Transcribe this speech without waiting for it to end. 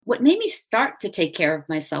what made me start to take care of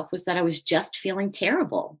myself was that I was just feeling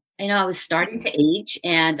terrible. I was starting to age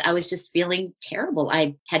and I was just feeling terrible.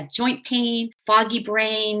 I had joint pain, foggy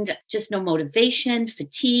brained, just no motivation,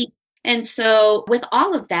 fatigue. And so with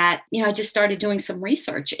all of that, I just started doing some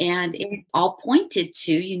research and it all pointed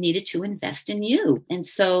to you needed to invest in you. And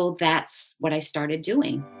so that's what I started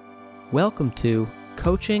doing. Welcome to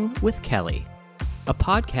Coaching with Kelly, a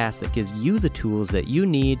podcast that gives you the tools that you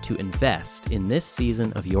need to invest in this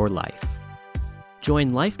season of your life. Join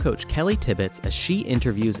life coach Kelly Tibbetts as she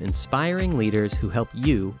interviews inspiring leaders who help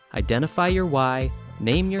you identify your why,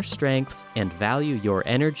 name your strengths, and value your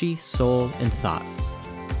energy, soul, and thoughts.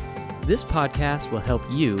 This podcast will help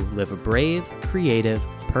you live a brave, creative,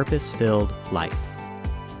 purpose-filled life.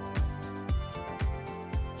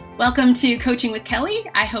 Welcome to Coaching with Kelly.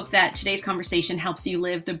 I hope that today's conversation helps you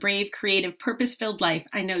live the brave, creative, purpose-filled life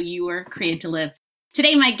I know you were created to live.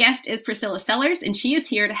 Today, my guest is Priscilla Sellers, and she is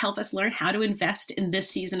here to help us learn how to invest in this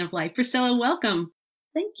season of life. Priscilla, welcome.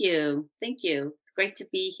 Thank you. Thank you. It's great to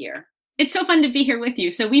be here. It's so fun to be here with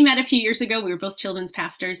you. So we met a few years ago. We were both children's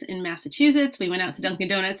pastors in Massachusetts. We went out to Dunkin'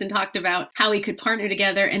 Donuts and talked about how we could partner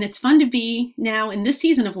together. And it's fun to be now in this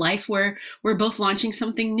season of life where we're both launching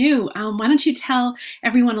something new. Why don't you tell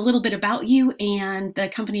everyone a little bit about you and the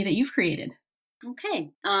company that you've created?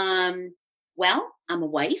 Okay. Well, I'm a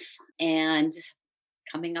wife and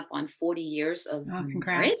coming up on 40 years of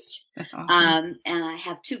marriage. That's awesome. And I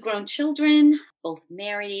have 2 grown children, both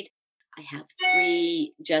married. I have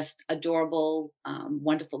 3 just adorable,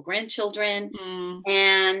 wonderful grandchildren.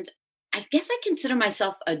 And I guess I consider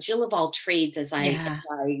myself a Jill of all trades as I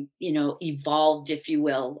evolved, if you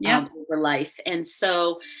will, over life. And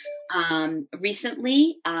so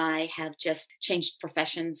recently I have just changed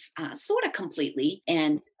professions sort of completely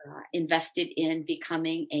and invested in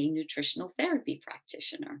becoming a nutritional therapy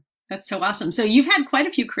practitioner. That's so awesome. So you've had quite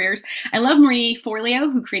a few careers. I love Marie Forleo,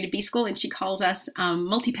 who created B School, and she calls us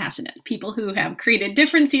multi-passionate, people who have created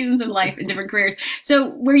different seasons of life and different careers.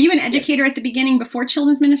 So were you an educator at the beginning before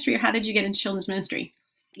children's ministry, or how did you get into children's ministry?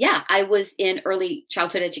 Yeah, I was in early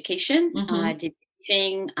childhood education. I did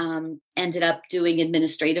teaching, ended up doing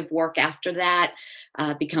administrative work after that,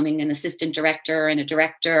 becoming an assistant director and a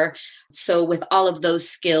director. So with all of those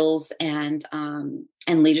skills and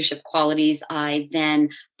leadership qualities, I then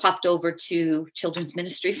popped over to children's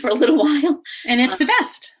ministry for a little while. And it's the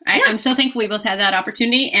best. I'm so thankful we both had that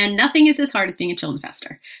opportunity. And nothing is as hard as being a children's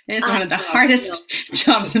pastor. It is one of the hardest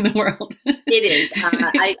jobs in the world. It is.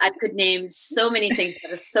 I could name so many things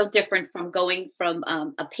that are so different from going from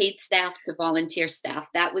a paid staff to volunteer staff.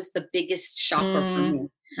 That was the biggest shocker for me.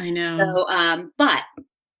 I know. So, but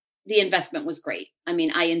the investment was great. I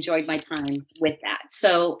mean, I enjoyed my time with that.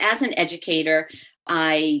 So as an educator,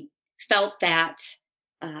 I felt that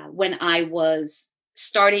when I was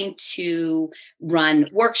starting to run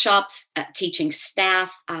workshops, teaching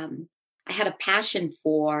staff, I had a passion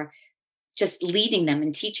for just leading them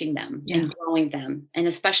and teaching them and growing them. And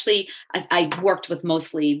especially, I worked with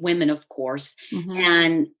mostly women, of course.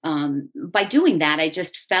 And by doing that, I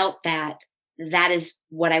just felt that is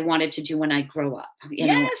what I wanted to do when I grow up.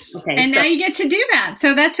 Yes. Okay, and now you get to do that.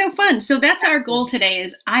 So that's so fun. So that's our goal today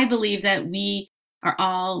is I believe that we are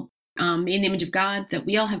all in the image of God, that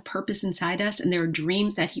we all have purpose inside us, and there are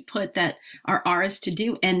dreams that He put that are ours to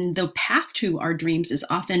do. And the path to our dreams is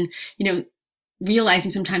often, realizing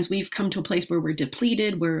sometimes we've come to a place where we're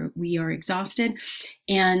depleted, where we are exhausted.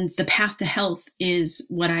 And the path to health is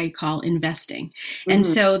what I call investing. And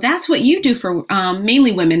so that's what you do for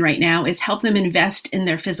mainly women right now, is help them invest in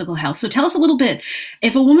their physical health. So tell us a little bit,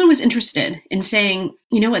 if a woman was interested in saying,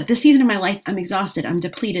 you know what, this season of my life, I'm exhausted, I'm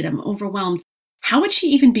depleted, I'm overwhelmed, how would she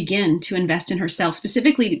even begin to invest in herself,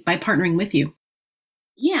 specifically by partnering with you?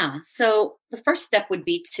 Yeah. So the first step would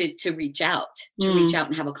be to reach out,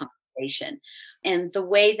 and have a conversation. And the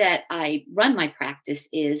way that I run my practice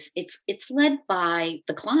is it's led by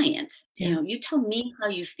the client. You tell me how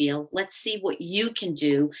you feel. Let's see what you can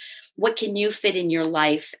do. What can you fit in your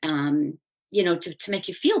life, to make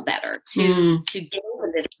you feel better, to get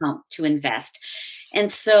over this hump, to invest.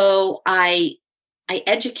 And so I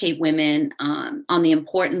educate women on the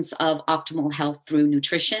importance of optimal health through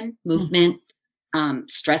nutrition, movement,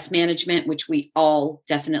 stress management, which we all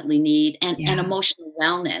definitely need, and emotional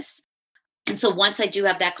wellness. And so once I do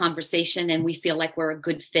have that conversation and we feel like we're a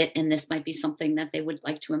good fit and this might be something that they would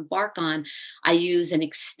like to embark on, I use an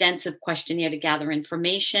extensive questionnaire to gather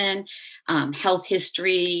information, health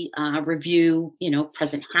history, review,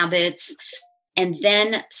 present habits. and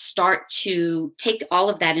then start to take all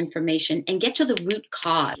of that information and get to the root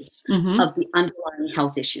cause of the underlying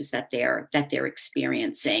health issues that they're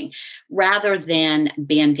experiencing, rather than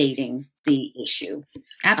band-aiding the issue.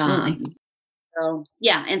 Absolutely. So,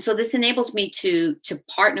 yeah. And so this enables me to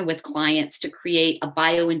partner with clients to create a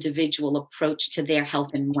bio-individual approach to their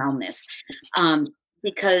health and wellness.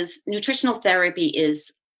 Because nutritional therapy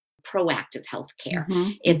is proactive healthcare.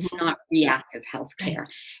 It's not reactive healthcare. Right.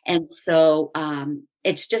 And so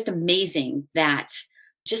it's just amazing that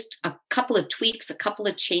just a couple of tweaks, a couple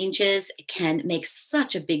of changes can make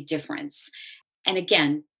such a big difference. And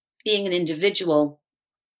again, being an individual,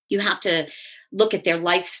 you have to look at their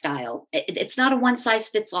lifestyle. It's not a one size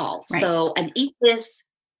fits all. Right. So, and eat this,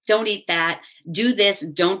 don't eat that, do this,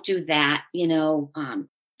 don't do that,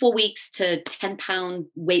 4 weeks to 10-pound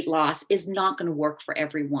weight loss is not going to work for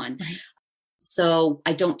everyone. Right. So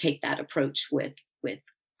I don't take that approach with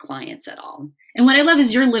clients at all. And what I love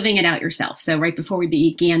is you're living it out yourself. So right before we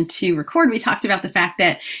began to record, we talked about the fact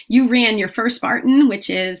that you ran your first Spartan, which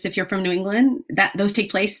is, if you're from New England, that those take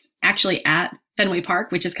place actually at Fenway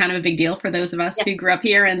Park, which is kind of a big deal for those of us who grew up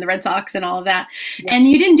here and the Red Sox and all of that. Yeah. And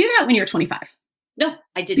you didn't do that when you were 25. No,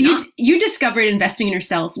 I did not. You discovered investing in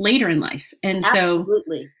yourself later in life. And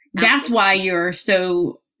Absolutely. That's why you're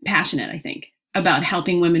so passionate, I think, about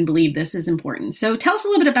helping women believe this is important. So tell us a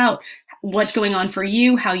little bit about what's going on for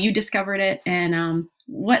you, how you discovered it, and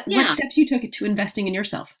what steps you took to investing in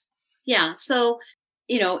yourself. Yeah. So,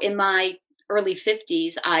 in my early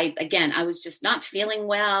 50s, I was just not feeling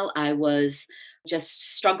well. I was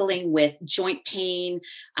just struggling with joint pain,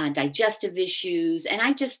 digestive issues. And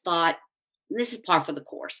I just thought, this is par for the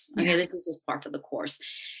course. Okay, this is just par for the course.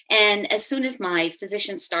 And as soon as my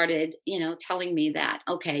physician started, telling me that,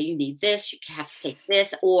 okay, you need this, you have to take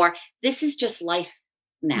this, or this is just life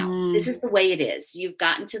now. This is the way it is. You've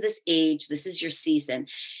gotten to this age. This is your season.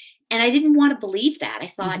 And I didn't want to believe that.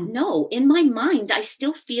 I thought, no, in my mind, I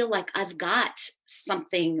still feel like I've got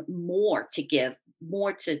something more to give,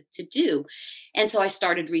 more to do. And so I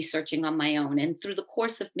started researching on my own. And through the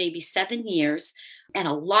course of maybe 7 years and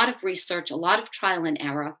a lot of research, a lot of trial and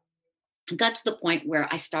error, I got to the point where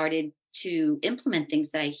I started to implement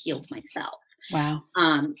things that I healed myself. Wow.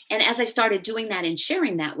 And as I started doing that and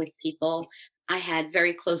sharing that with people, I had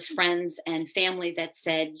very close friends and family that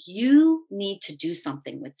said, you need to do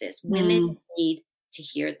something with this. Women need to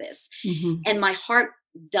hear this. And my heart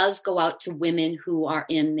does go out to women who are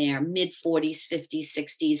in their mid 40s, 50s,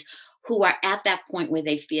 60s, who are at that point where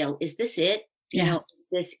they feel, is this it? Is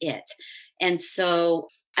this it? And so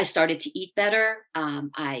I started to eat better.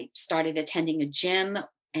 I started attending a gym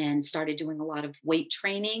and started doing a lot of weight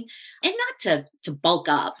training, and not to bulk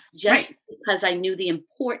up, just because I knew the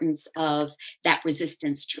importance of that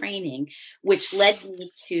resistance training, which led me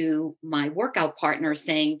to my workout partner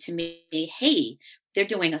saying to me, hey, they're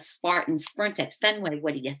doing a Spartan sprint at Fenway.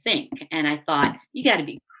 What do you think? And I thought, you got to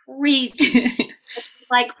be crazy.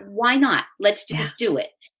 Like, why not? Let's just do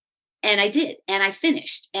it. And I did. And I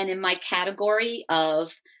finished. And in my category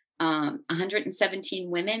of 117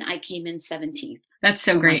 women, I came in 17th. That's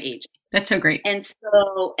so great. Age. That's so great. And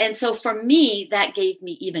so for me, that gave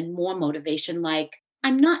me even more motivation. Like,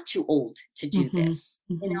 I'm not too old to do this.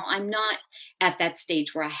 I'm not at that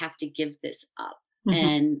stage where I have to give this up.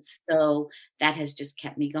 And so that has just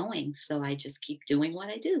kept me going. So I just keep doing what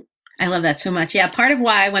I do. I love that so much. Yeah. Part of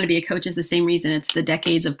why I want to be a coach is the same reason. It's the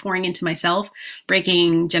decades of pouring into myself,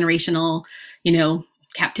 breaking generational,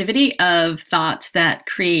 captivity of thoughts that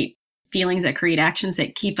create feelings, that create actions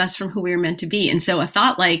that keep us from who we were meant to be. And so a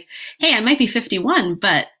thought like, hey, I might be 51,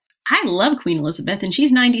 but I love Queen Elizabeth and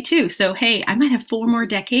she's 92. So, hey, I might have 4 more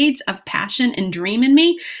decades of passion and dream in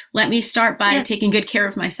me. Let me start by taking good care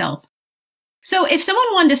of myself. So if someone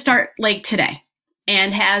wanted to start like today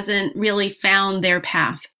and hasn't really found their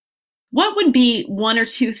path, what would be 1 or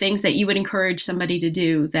 2 things that you would encourage somebody to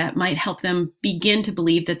do that might help them begin to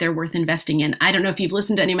believe that they're worth investing in? I don't know if you've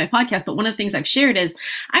listened to any of my podcasts, but one of the things I've shared is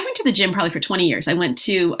I went to the gym probably for 20 years. I went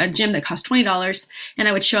to a gym that cost $20 and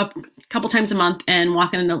I would show up a couple times a month and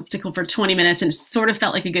walk in an elliptical for 20 minutes, and it sort of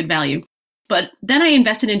felt like a good value. But then I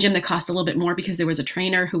invested in a gym that cost a little bit more because there was a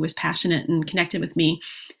trainer who was passionate and connected with me.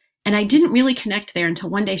 And I didn't really connect there until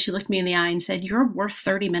one day she looked me in the eye and said, "You're worth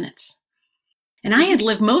 30 minutes. And I had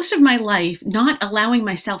lived most of my life not allowing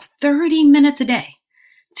myself 30 minutes a day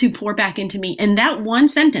to pour back into me. And that one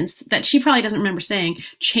sentence that she probably doesn't remember saying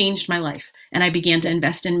changed my life. And I began to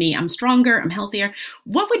invest in me. I'm stronger. I'm healthier.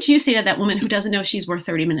 What would you say to that woman who doesn't know she's worth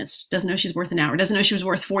 30 minutes, doesn't know she's worth an hour, doesn't know she was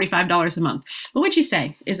worth $45 a month? What would you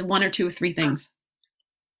say is 1 or 2 or 3 things?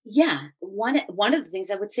 Yeah. One of the things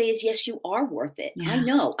I would say is, yes, you are worth it. Yeah. I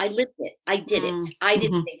know. I lived it. I did it. I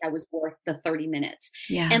didn't Mm-hmm. think I was worth the 30 minutes.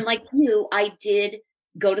 Yeah. And like you, I did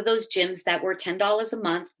go to those gyms that were $10 a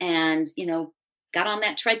month and, got on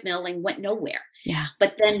that treadmill and went nowhere. Yeah.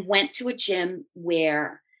 But then went to a gym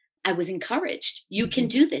where I was encouraged. You can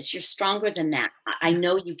do this. You're stronger than that. I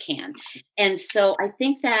know you can. And so I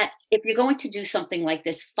think that if you're going to do something like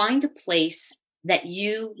this, find a place that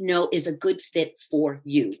you know is a good fit for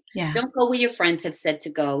you. Yeah. Don't go where your friends have said to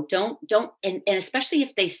go. Don't, and especially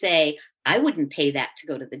if they say, I wouldn't pay that to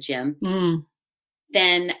go to the gym,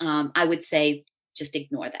 then I would say, just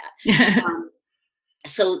ignore that.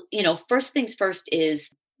 So, first things first is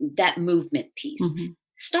that movement piece.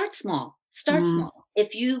 Start small. Start small.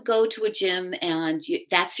 If you go to a gym and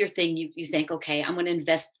that's your thing, you think, okay, I'm going to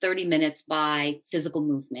invest 30 minutes by physical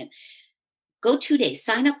movement. Go 2 days.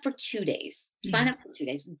 Sign up for 2 days. Sign up for 2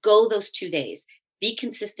 days. Go those 2 days. Be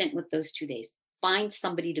consistent with those 2 days. Find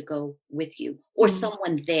somebody to go with you or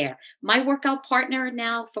someone there. My workout partner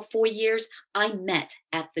now for 4 years, I met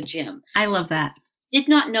at the gym. I love that. Did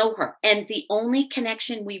not know her. And the only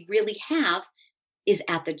connection we really have is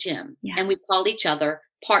at the gym. Yeah. And we call each other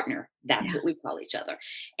partner. That's what we call each other.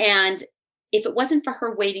 And if it wasn't for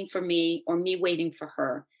her waiting for me or me waiting for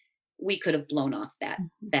her, we could have blown off that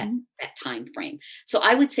time frame. So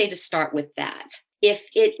I would say to start with that. If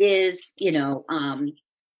it is,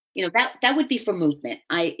 that would be for movement.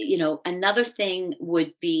 Another thing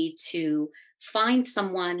would be to find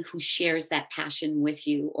someone who shares that passion with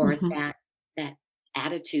you or that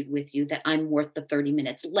attitude with you that I'm worth the 30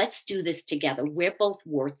 minutes. Let's do this together. We're both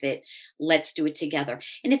worth it. Let's do it together.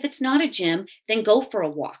 And if it's not a gym, then go for a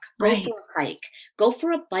walk, go for a hike, go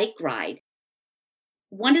for a bike ride.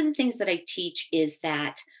 One of the things that I teach is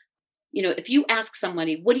that, if you ask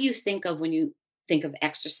somebody, what do you think of when you think of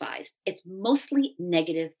exercise? It's mostly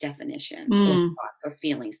negative definitions or thoughts or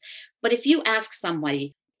feelings. But if you ask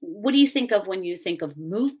somebody, what do you think of when you think of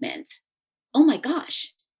movement? Oh my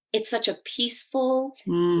gosh, it's such a peaceful,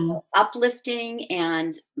 uplifting,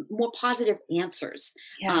 and more positive answers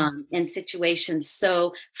in situations.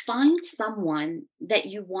 So find someone that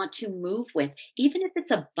you want to move with, even if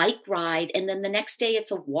it's a bike ride, and then the next day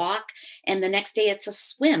it's a walk, and the next day it's a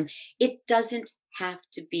swim. It doesn't have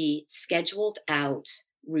to be scheduled out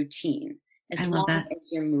routine as long as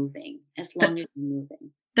you're moving,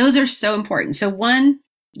 Those are so important. So 1,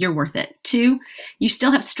 you're worth it. 2, you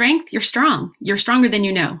still have strength. You're strong. You're stronger than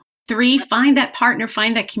you know. 3, find that partner,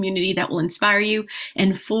 find that community that will inspire you.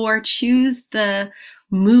 And 4, choose the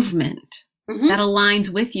movement that aligns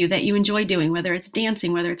with you, that you enjoy doing, whether it's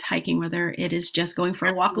dancing, whether it's hiking, whether it is just going for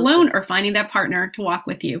a walk alone or finding that partner to walk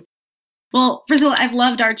with you. Well, Priscilla, I've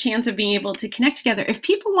loved our chance of being able to connect together. If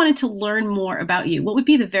people wanted to learn more about you, what would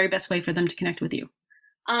be the very best way for them to connect with you?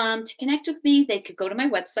 To connect with me, they could go to my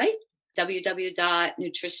website,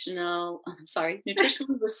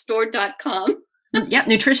 nutritionallyrestored.com. Yep,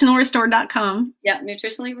 nutritionalrestored.com. Yeah,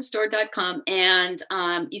 nutritionallyrestored.com. And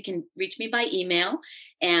you can reach me by email,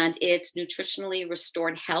 and it's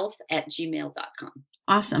nutritionallyrestoredhealth@gmail.com.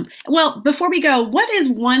 Awesome. Well, before we go, what is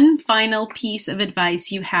one final piece of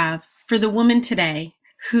advice you have for the woman today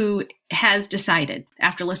who has decided,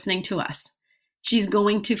 after listening to us, she's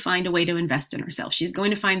going to find a way to invest in herself? She's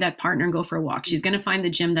going to find that partner and go for a walk. She's going to find the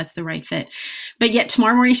gym that's the right fit. But yet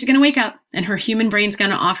tomorrow morning she's going to wake up and her human brain's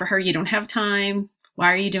going to offer her, you don't have time.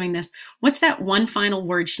 Why are you doing this? What's that one final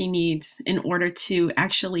word she needs in order to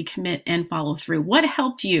actually commit and follow through? What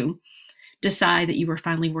helped you decide that you were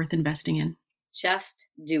finally worth investing in? Just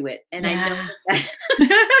do it. And I know that.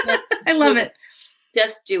 I love it.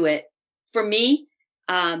 Just do it. For me,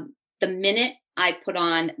 the minute I put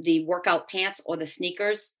on the workout pants or the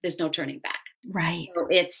sneakers, there's no turning back. Right. So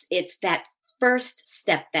it's that first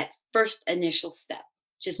step, that first initial step.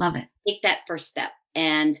 Just love it. Take that first step.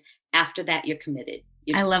 And after that, you're committed.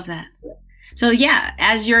 I love that. So yeah,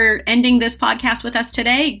 as you're ending this podcast with us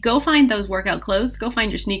today, go find those workout clothes, go find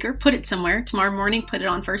your sneaker, put it somewhere. Tomorrow morning, put it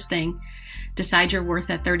on first thing. Decide you're worth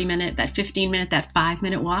that 30-minute, that 15-minute, that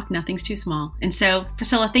 5-minute walk. Nothing's too small. And so,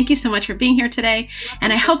 Priscilla, thank you so much for being here today.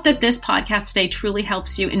 And I hope that this podcast today truly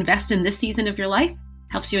helps you invest in this season of your life,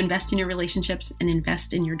 helps you invest in your relationships, and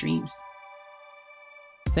invest in your dreams.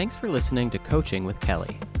 Thanks for listening to Coaching with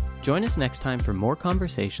Kelly. Join us next time for more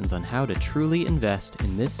conversations on how to truly invest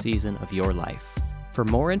in this season of your life. For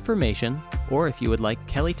more information, or if you would like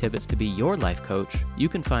Kelly Tibbetts to be your life coach, you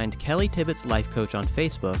can find Kelly Tibbetts Life Coach on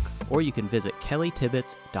Facebook, or you can visit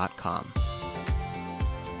kellytibbetts.com.